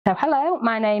So hello,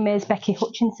 my name is Becky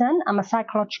Hutchinson. I'm a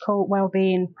psychological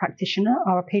wellbeing practitioner,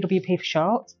 or a PWP for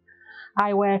short.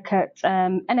 I work at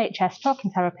NHS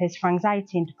Talking Therapies for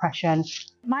anxiety and depression.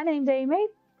 My name's Amy.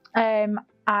 I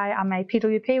am a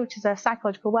PWP, which is a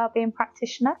psychological wellbeing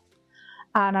practitioner,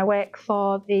 and I work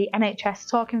for the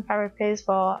NHS Talking Therapies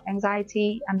for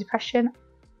anxiety and depression.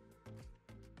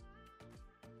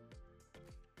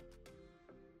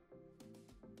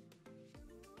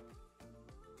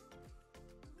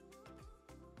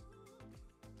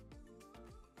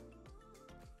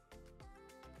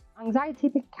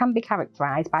 Anxiety can be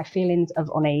characterised by feelings of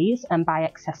unease and by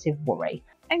excessive worry.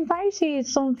 Anxiety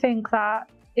is something that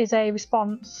is a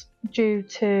response due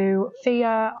to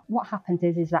fear. What happens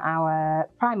is that our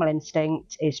primal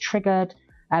instinct is triggered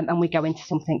and we go into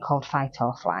something called fight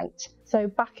or flight. So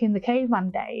back in the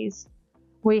caveman days,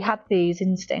 we had these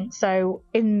instincts. So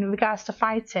in regards to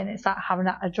fighting, it's that having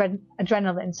that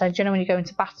adrenaline. So do you know when you go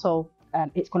into battle?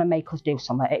 It's going to make us do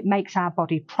something. It makes our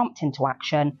body prompt into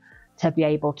action to be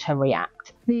able to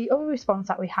react. The other response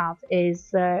that we have is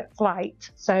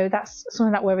flight. So that's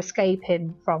something that we're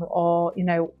escaping from, or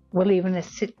we're leaving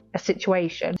a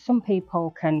situation. Some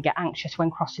people can get anxious when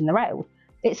crossing the road.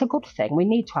 It's a good thing. We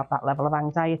need to have that level of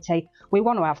anxiety. We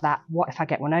want to have that, what if I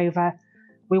get run over?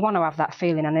 We want to have that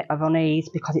feeling of unease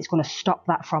because it's going to stop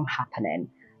that from happening.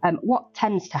 What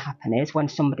tends to happen is when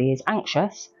somebody is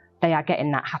anxious, they are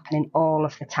getting that happening all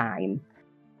of the time.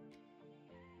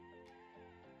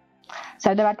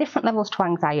 So there are different levels to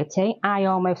anxiety. I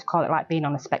almost call it like being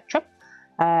on a spectrum.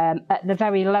 At the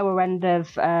very lower end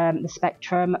of the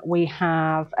spectrum, we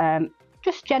have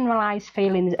just generalised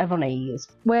feelings of unease.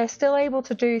 We're still able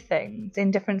to do things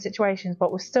in different situations,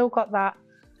 but we've still got that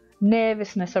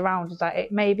nervousness around us. That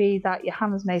it may be that your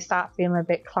hands may start feeling a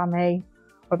bit clammy,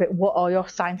 or you're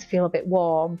starting to feel a bit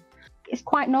warm. It's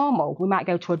quite normal. We might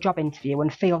go to a job interview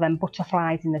and feel them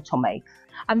butterflies in the tummy.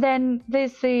 And then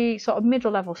there's the sort of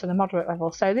middle level, so the moderate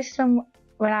level. So this is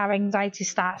when our anxiety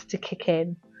starts to kick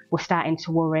in. We're starting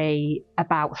to worry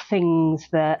about things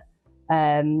that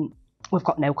we've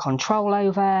got no control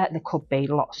over. There could be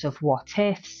lots of what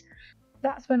ifs.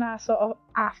 That's when our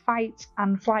fight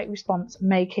and flight response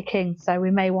may kick in. So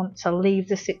we may want to leave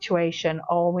the situation,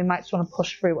 or we might just want to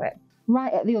push through it.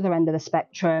 Right at the other end of the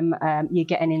spectrum, you're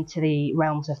getting into the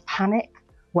realms of panic,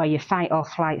 where your fight or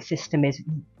flight system is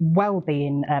well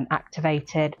being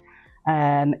activated.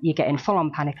 You're getting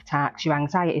full-on panic attacks, your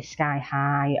anxiety is sky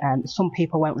high, some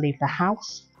people won't leave the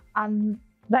house. And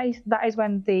that is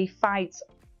when the fight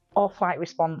or flight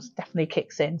response definitely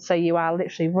kicks in. So you are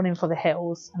literally running for the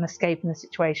hills and escaping the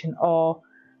situation, or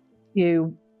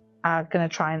you are going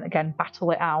to try and again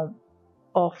battle it out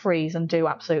or freeze and do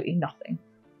absolutely nothing.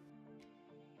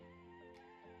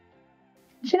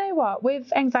 Do you know what?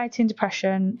 With anxiety and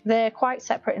depression, they're quite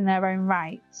separate in their own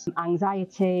rights.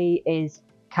 Anxiety is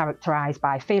characterised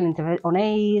by feelings of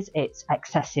unease, it's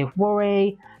excessive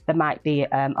worry, there might be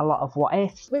a lot of what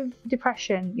ifs. With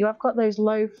depression, you have got those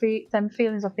them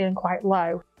feelings of feeling quite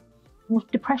low. With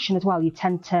depression as well, you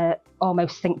tend to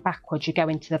almost think backwards, you go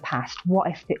into the past. What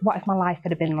if my life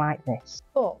had been like this?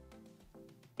 But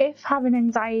if having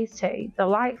anxiety, the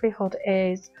likelihood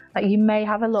is that you may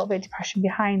have a little bit of depression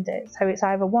behind it. So it's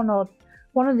either one or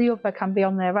the other can be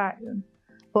on their own,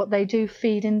 but they do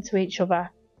feed into each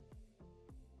other.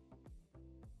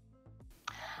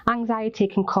 Anxiety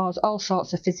can cause all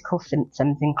sorts of physical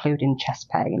symptoms, including chest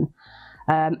pain.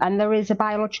 And there is a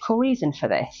biological reason for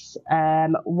this.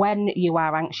 When you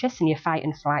are anxious and your fight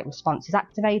and flight response is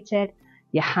activated,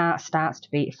 your heart starts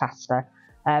to beat faster.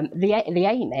 The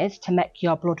aim is to make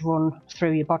your blood run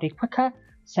through your body quicker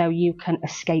so you can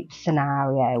escape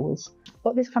scenarios.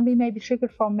 But this can be maybe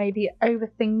triggered from maybe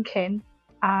overthinking,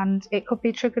 and it could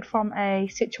be triggered from a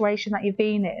situation that you've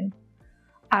been in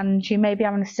and you may be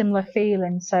having a similar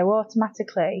feeling, so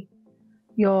automatically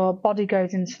your body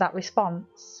goes into that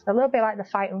response, a little bit like the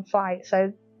fight and flight.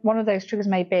 So one of those triggers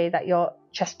may be that your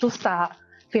chest does start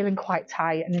feeling quite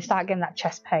tight and you start getting that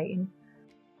chest pain.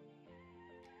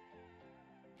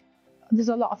 There's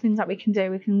a lot of things that we can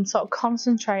do. We can sort of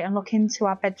concentrate and look into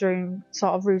our bedroom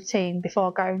sort of routine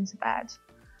before going to bed.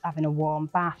 Having a warm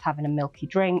bath, having a milky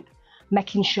drink,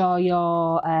 making sure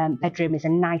your bedroom is a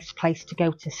nice place to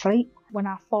go to sleep. When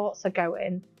our thoughts are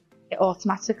going, it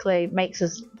automatically makes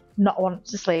us not want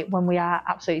to sleep when we are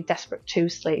absolutely desperate to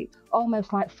sleep.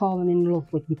 Almost like falling in love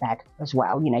with your bed as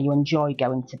well. You know, you enjoy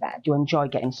going to bed, you enjoy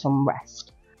getting some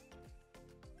rest.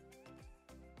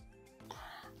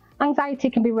 Anxiety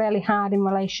can be really hard in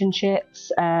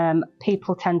relationships.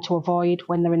 People tend to avoid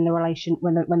when they're in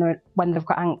the when they've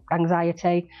got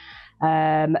anxiety.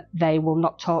 They will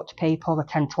not talk to people, they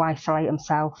tend to isolate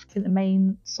themselves. I think the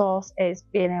main source is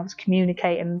being able to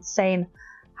communicate and saying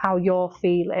how you're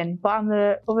feeling, but on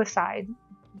the other side,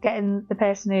 getting the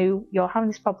person who you're having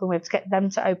this problem with to get them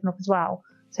to open up as well,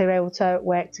 so you're able to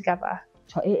work together.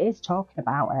 So it is talking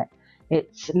about it.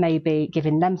 It's maybe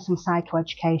giving them some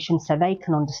psychoeducation so they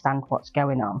can understand what's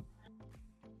going on.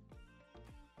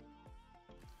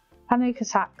 Panic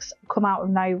attacks come out of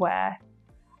nowhere,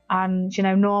 and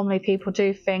normally people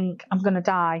do think, I'm going to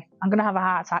die, I'm going to have a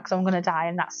heart attack, so I'm going to die,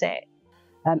 and that's it.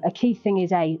 A key thing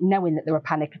is knowing that they're a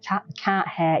panic attack, they can't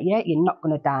hurt you, you're not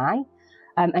going to die,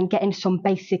 and getting some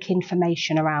basic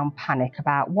information around panic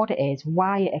about what it is,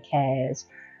 why it occurs,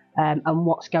 and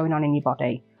what's going on in your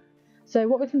body. So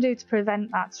what we can do to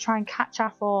prevent that, to try and catch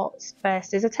our thoughts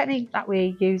first, is a technique that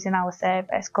we use in our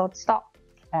service called STOP.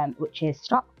 Which is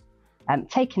stop,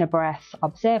 taking a breath,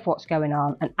 observe what's going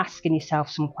on and asking yourself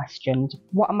some questions.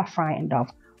 What am I frightened of?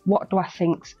 What do I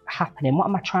think's happening? What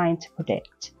am I trying to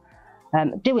predict?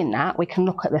 Doing that, we can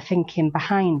look at the thinking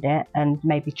behind it and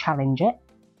maybe challenge it.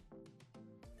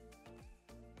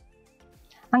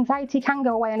 Anxiety can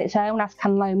go away on its own, as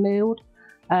can low mood.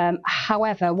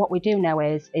 However, what we do know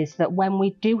is that when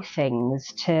we do things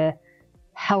to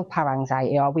help our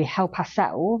anxiety, or we help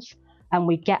ourselves, and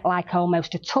we get like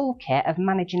almost a toolkit of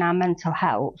managing our mental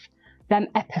health, them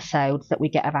episodes that we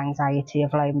get of anxiety,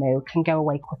 of low mood, can go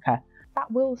away quicker. That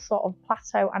will sort of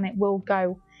plateau and it will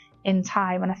go in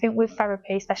time. And I think with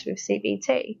therapy, especially with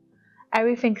CBT,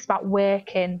 everything is about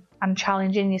working and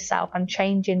challenging yourself and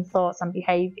changing thoughts and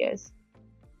behaviours.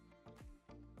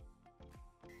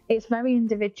 It's very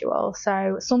individual.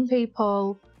 So some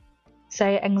people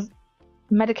say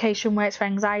medication works for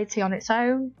anxiety on its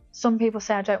own. Some people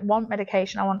say, I don't want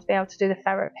medication, I want to be able to do the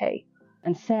therapy.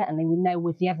 And certainly we know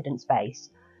with the evidence base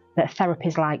that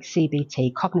therapies like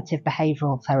CBT, cognitive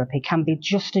behavioural therapy, can be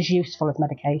just as useful as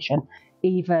medication,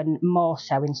 even more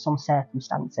so in some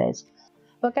circumstances.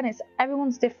 But again,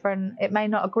 everyone's different. It may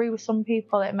not agree with some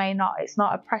people, it may not. It's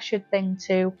not a pressured thing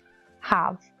to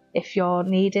have. If you're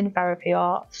needing therapy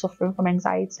or suffering from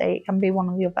anxiety, it can be one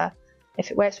or the other.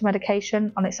 If it works for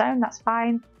medication on its own, that's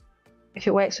fine. If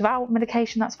it works without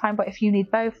medication, that's fine. But if you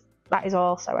need both, that is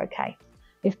also okay.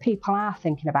 If people are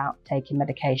thinking about taking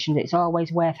medication, it's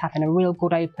always worth having a real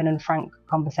good, open and frank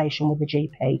conversation with the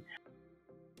GP.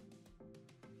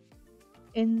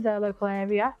 In the local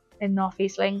area, in North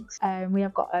East Links, we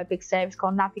have got a big service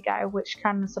called Navigo, which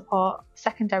can support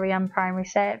secondary and primary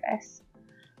service.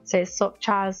 So such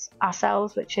as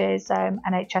ourselves, which is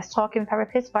NHS Talking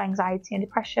Therapies for anxiety and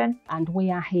depression. And we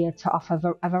are here to offer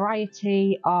a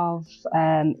variety of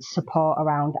support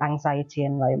around anxiety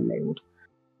and low mood.